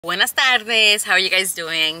Buenas tardes, how are you guys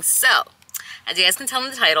doing? So, as you guys can tell in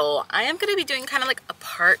the title, I am going to be doing kind of like a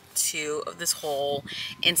part 2 of this whole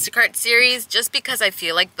Instacart series, just because I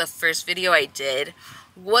feel like the first video I did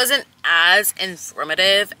wasn't as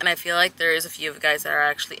informative, and I feel like there is a few of you guys that are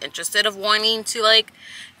actually interested of wanting to like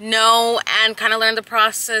know and kind of learn the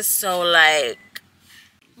process. So like,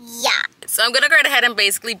 yeah. So I'm gonna go ahead and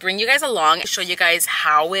basically bring you guys along and show you guys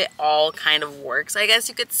how it all kind of works, I guess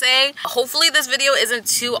you could say. Hopefully this video isn't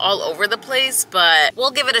too all over the place, but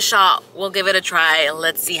we'll give it a shot, we'll give it a try,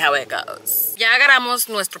 let's see how it goes. Ya agarramos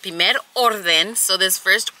nuestro primer orden. So this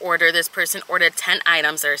first order, this person ordered 10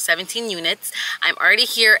 items, there are 17 units. I'm already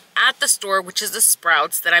here at the store, which is the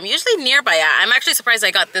Sprouts that I'm usually nearby at. I'm actually surprised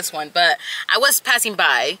I got this one, but I was passing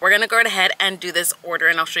by. We're gonna go ahead and do this order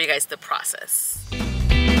and I'll show you guys the process.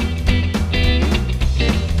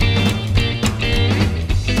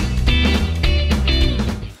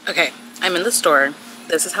 Okay, I'm in the store.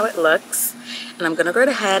 This is how it looks. And I'm gonna go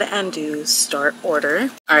ahead and do start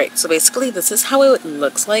order. Alright, so basically this is how it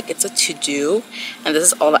looks like. It's a to-do. And this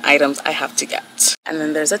is all the items I have to get. And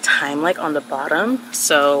then there's a time like on the bottom.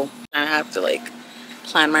 So I have to like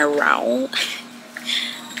plan my route.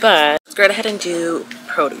 But let's go ahead and do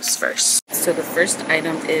produce first. So the first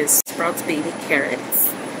item is Sprouts baby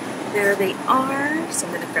carrots. There they are. So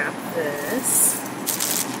I'm gonna grab this.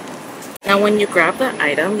 Now when you grab the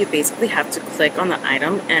item, you basically have to click on the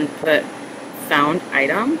item and put found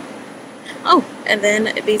item. Oh, and then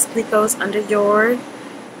it basically goes under your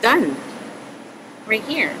gun right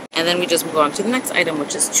here. And then we just move on to the next item,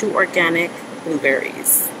 which is 2 organic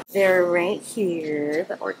blueberries. They're right here,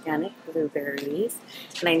 the organic blueberries,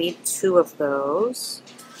 and I need 2 of those.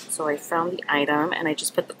 So I found the item and I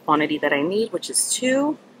just put the quantity that I need, which is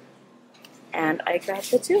 2, and I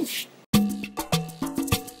grabbed the 2.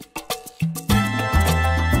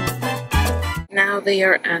 Now they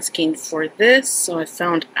are asking for this, so I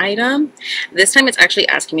found item. This time it's actually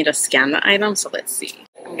asking me to scan the item, so let's see.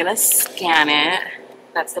 I'm gonna scan it.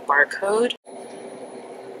 That's the barcode.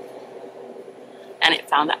 And it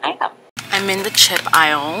found the item. I'm in the chip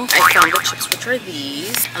aisle. I found the chips, which are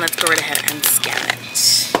these, and let's go right ahead and scan it.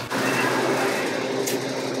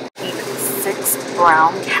 6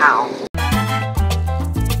 brown cow.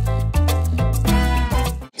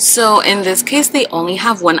 So in this case, they only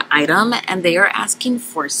have 1 item and they are asking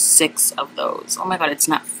for 6 of those. Oh my god, it's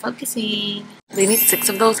not focusing. They need 6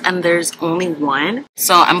 of those and there's only 1.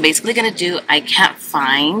 So I'm basically gonna do I can't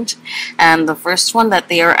find. And the first one that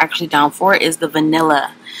they are actually down for is the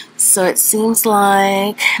vanilla. So it seems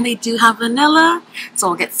like they do have vanilla. So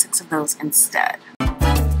we'll get 6 of those instead.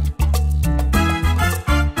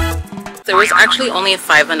 There was actually only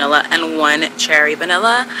 5 vanilla and 1 cherry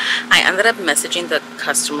vanilla. I ended up messaging the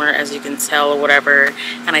customer, as you can tell, or whatever,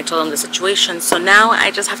 and I told them the situation. So now I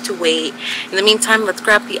just have to wait. In the meantime, let's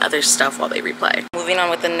grab the other stuff while they reply. Moving on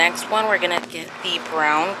with the next one, we're gonna get the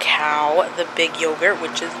brown cow, the big yogurt,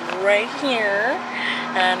 which is right here.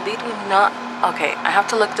 And they do not, okay, I have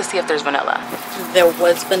to look to see if there's vanilla. There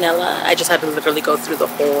was vanilla. I just had to literally go through the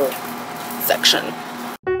whole section.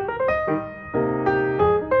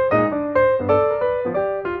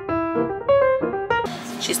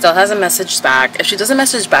 She still hasn't messaged back. If she doesn't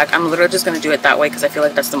message back, I'm literally just going to do it that way because I feel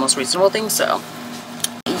like that's the most reasonable thing. So,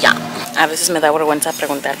 yeah. A veces me da vergüenza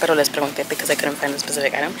preguntar, pero les pregunté because I couldn't find the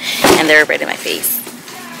specific item. And they're right in my face.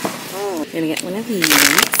 I'm going to get one of these.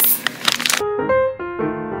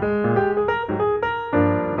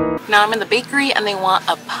 Now I'm in the bakery and they want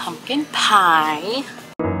a pumpkin pie.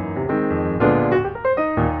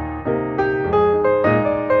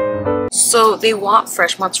 So they want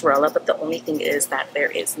fresh mozzarella, but the only thing is that there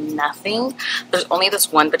is nothing. There's only this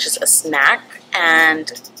one, which is a snack, and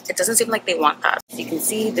it doesn't seem like they want that. As you can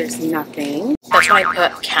see, there's nothing. That's why I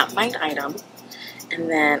put can't find item. And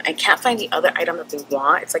then I can't find the other item that they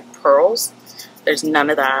want. It's like pearls. There's none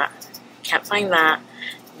of that. Can't find that.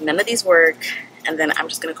 None of these work. And then I'm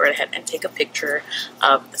just gonna go ahead and take a picture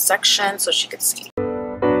of the section so she could see.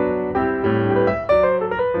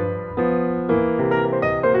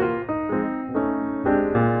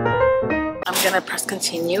 I'm gonna press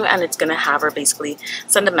continue and it's gonna have her basically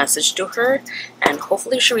send a message to her, and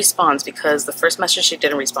hopefully she responds because the first message she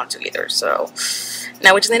didn't respond to either. So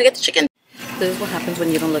now we just need to get the chicken. This is what happens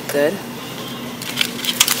when you don't look good.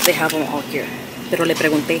 They have them all here. Pero le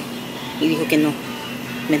pregunté y dijo que no.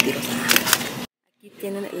 Mentirosa. Aquí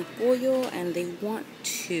tienen el pollo and they want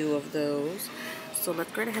 2 of those. So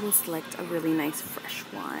let's go ahead and select a really nice fresh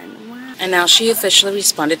one. Wow. And now she officially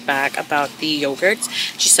responded back about the yogurts.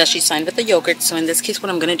 She says she signed with the yogurt. So in this case,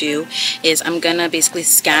 what I'm going to do is I'm going to basically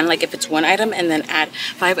scan like if it's one item and then add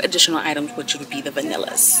 5 additional items, which would be the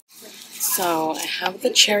vanillas. So I have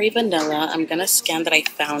the cherry vanilla. I'm going to scan that I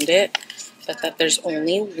found it, but that there's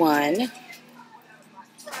only one.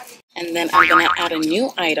 And then I'm going to add a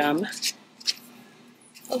new item.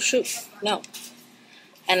 Oh shoot, no.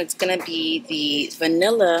 And it's going to be the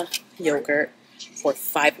vanilla yogurt for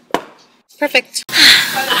 5. Perfect. I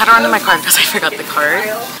had to run to my card because I forgot the card.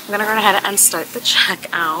 I'm going to go ahead and start the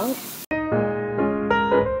checkout.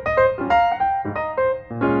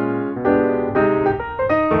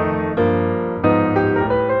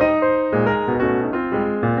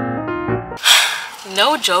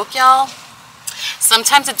 No joke, y'all.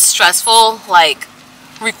 Sometimes it's stressful, like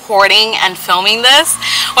recording and filming this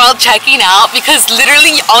while checking out, because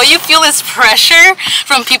literally all you feel is pressure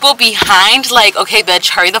from people behind, like, okay bitch,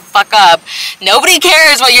 hurry the fuck up, nobody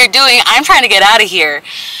cares what you're doing, I'm trying to get out of here.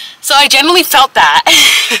 So I genuinely felt that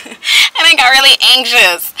and I got really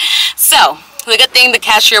anxious. So the good thing, the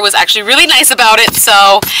cashier was actually really nice about it.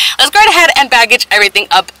 So let's go ahead and baggage everything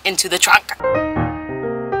up into the trunk.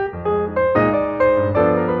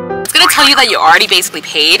 Gonna tell you that you already basically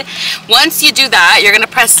paid. Once you do that, you're gonna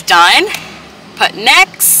press done, put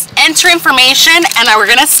next, enter information, and now we're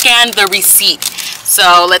gonna scan the receipt.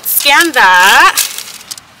 So let's scan that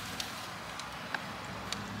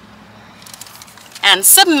and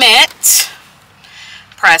submit.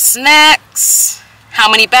 Press next. How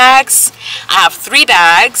many bags? I have 3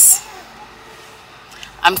 bags.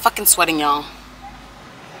 I'm fucking sweating, y'all.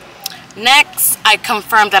 Next, I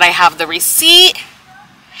confirm that I have the receipt.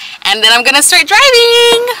 And then I'm gonna start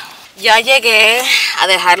driving. Ya llegué a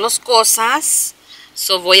dejar las cosas.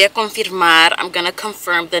 So voy a confirmar. I'm gonna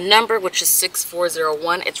confirm the number, which is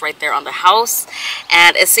 6401. It's right there on the house.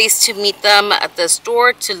 And it says to meet them at this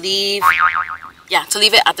door, to leave. Yeah, to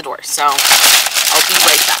leave it at the door. So I'll be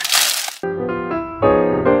right back.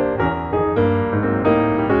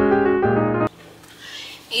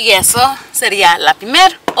 Y eso sería la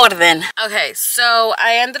primer orden. Okay, so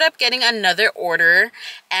I ended up getting another order,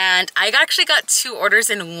 and I actually got 2 orders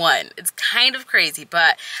in one. It's kind of crazy,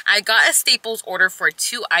 but I got a Staples order for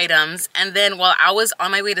 2 items, and then while I was on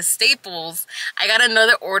my way to Staples, I got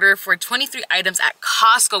another order for 23 items at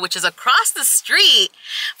Costco, which is across the street,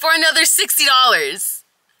 for another $60.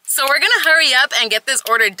 So we're gonna hurry up and get this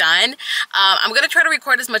order done. I'm gonna try to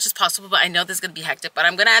record as much as possible, but I know this is gonna be hectic, but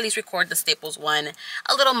I'm gonna at least record the Staples one,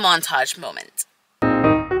 a little montage moment.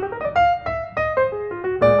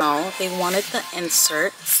 Oh, they wanted the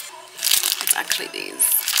inserts. It's actually these.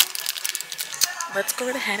 Let's go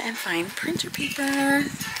ahead and find printer paper.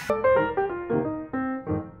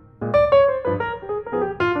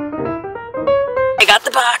 I got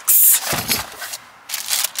the box.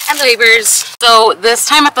 And the papers. So this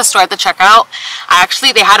time at the store at the checkout,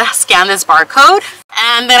 they had to scan this barcode,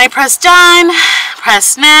 and then I press done,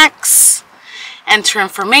 press next, enter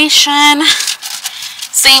information,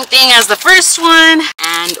 same thing as the first one,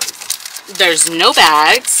 and there's no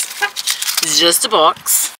bags, just a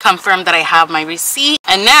box. Confirm that I have my receipt,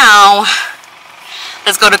 and now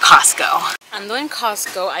let's go to Costco. Ando in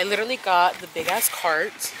Costco. I literally got the big ass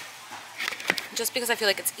cart just because I feel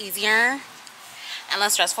like it's easier and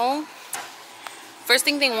less stressful. First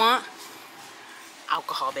thing they want,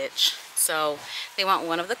 alcohol, bitch. So they want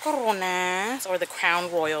one of the Coronas or the Crown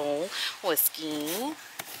Royal whiskey.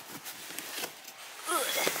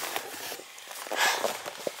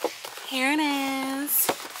 Here it is.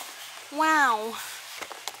 Wow.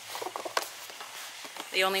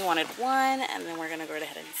 They only wanted one, and then we're gonna go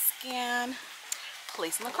ahead and scan,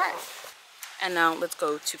 place in the cart. And now let's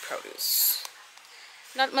go to produce.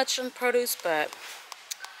 Not much on produce, but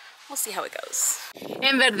we'll see how it goes.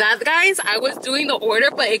 En verdad, guys, I was doing the order,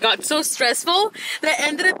 but it got so stressful that it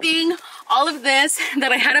ended up being all of this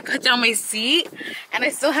that I had to put down my seat, and I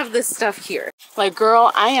still have this stuff here. Like,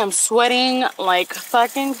 girl, I am sweating like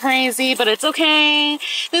fucking crazy, but it's okay.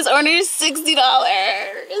 This order is $60.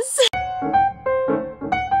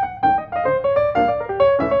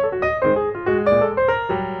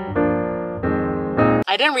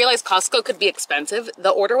 I didn't realize Costco could be expensive. The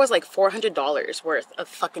order was like $400 worth of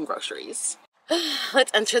fucking groceries.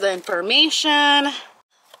 Let's enter the information.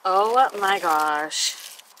 Oh my gosh.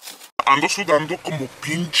 Ando sudando como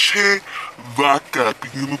pinche vaca,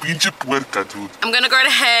 como pinche puerca, dude. I'm gonna go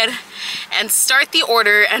ahead and start the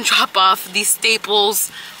order and drop off the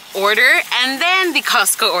Staples order and then the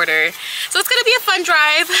Costco order. So it's gonna be a fun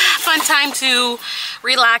drive, fun time to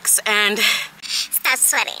relax and stop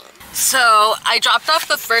sweating. So I dropped off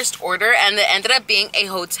the first order and it ended up being a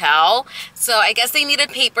hotel. So I guess they needed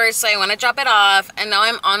papers, so I want to drop it off. And now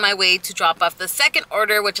I'm on my way to drop off the second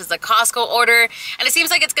order, which is a Costco order. And it seems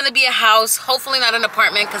like it's going to be a house, hopefully not an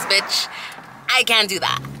apartment, because bitch, I can't do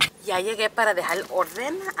that. Ya llegué para dejar el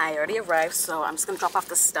orden. I already arrived, so I'm just going to drop off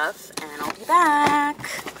the stuff and I'll be back.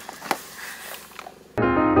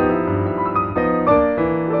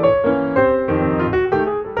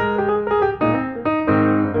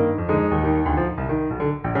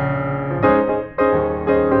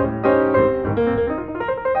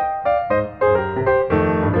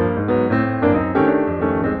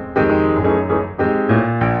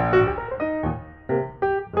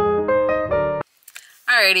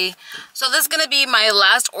 Alrighty, so this is gonna be my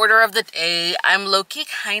last order of the day. I'm low-key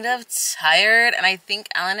kind of tired, and I think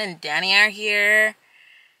Alan and Danny are here.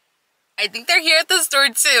 I think they're here at the store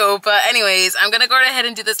too, but anyways, I'm gonna go ahead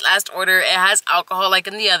and do this last order. It has alcohol like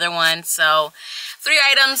in the other one, so 3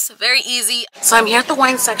 items, very easy. So I'm here at the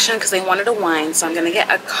wine section because they wanted a wine, so I'm gonna get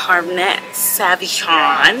a Cabernet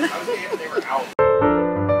Sauvignon.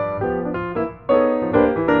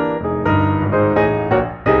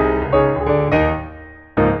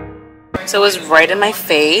 So it was right in my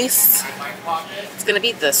face. It's gonna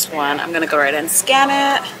be this one. I'm gonna go right and scan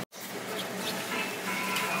it.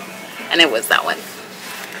 And it was that one.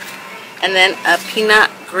 And then a Pinot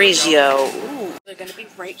Grigio. Ooh, they're gonna be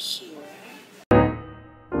right here.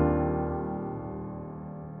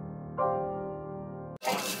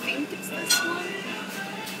 I think it's this one.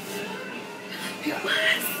 It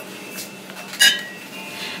was.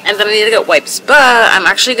 And then I need to get wipes, but I'm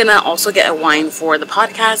actually gonna also get a wine for the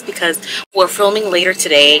podcast because we're filming later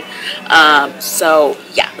today. So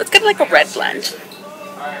yeah, let's get like a red blend.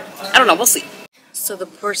 I don't know, we'll see. So the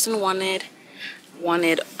person wanted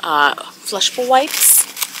flushable wipes.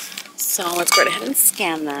 So let's go ahead and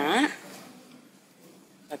scan that.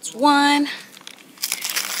 That's one.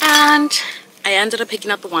 And I ended up picking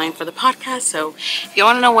out the wine for the podcast. So if you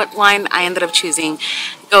want to know what wine I ended up choosing,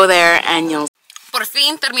 go there and you'll. Por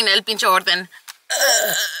fin terminé el pinche orden.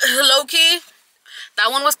 Low-key,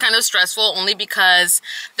 that one was kind of stressful only because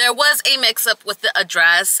there was a mix-up with the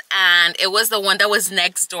address and it was the one that was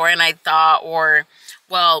next door and I thought,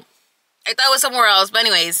 well, I thought it was somewhere else. But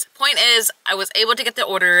anyways, point is, I was able to get the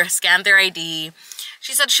order, scan their ID.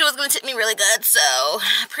 She said she was going to tip me really good, so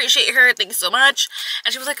appreciate her. Thank you so much.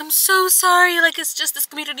 And she was like, I'm so sorry. Like, it's just this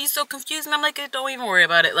community is so confused. And I'm like, don't even worry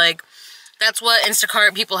about it. Like, that's what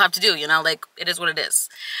Instacart people have to do, you know, like it is what it is.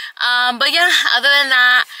 But yeah, other than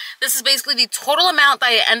that, this is basically the total amount that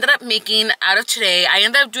I ended up making out of today. I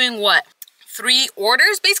ended up doing what? 3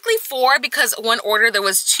 orders, basically 4, because one order there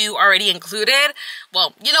was 2 already included.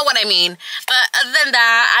 Well, you know what I mean. But other than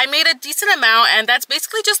that, I made a decent amount, and that's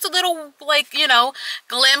basically just a little, like, you know,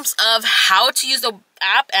 glimpse of how to use the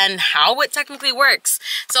app and how it technically works.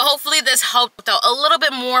 So hopefully this helped out a little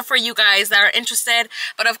bit more for you guys that are interested.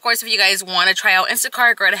 But of course, if you guys want to try out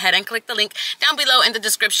Instacart, go ahead and click the link down below in the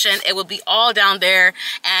description. It will be all down there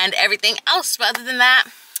and everything else. But other than that,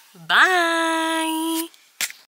 bye.